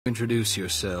Introduce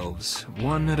yourselves,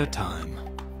 one at a time.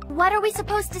 What are we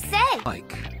supposed to say?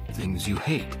 Like, things you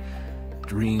hate,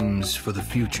 dreams for the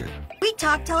future. We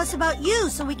tell us about you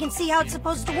so we can see how it's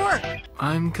supposed to work.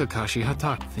 I'm Kakashi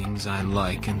Hatake. Things I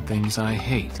like and things I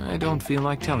hate. I don't feel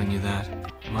like telling you that.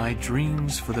 My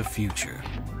dreams for the future.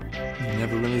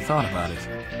 Never really thought about it.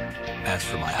 As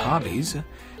for my hobbies...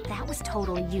 That was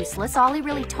totally useless. All he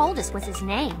really told us was his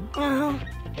name.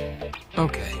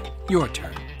 Okay, your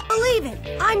turn. Believe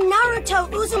it, I'm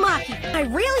Naruto Uzumaki. I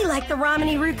really like the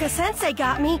ramen Iruka Sensei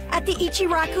got me at the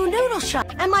Ichiraku noodle shop.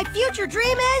 And my future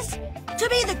dream is to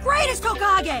be the greatest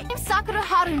Hokage. I'm Sakura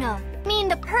Haruno.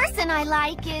 The person I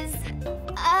like is...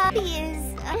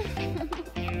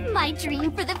 My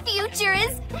dream for the future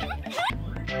is...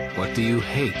 What do you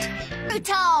hate?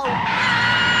 Naruto!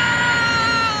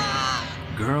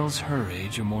 Girls her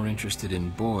age are more interested in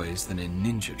boys than in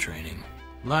ninja training.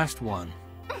 Last one.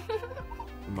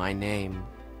 My name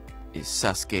is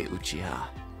Sasuke Uchiha,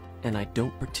 and I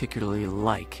don't particularly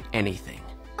like anything.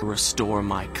 Restore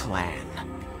my clan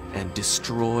and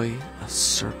destroy a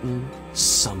certain I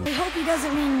someone. hope he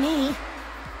doesn't mean me.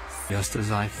 Just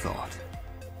as I thought.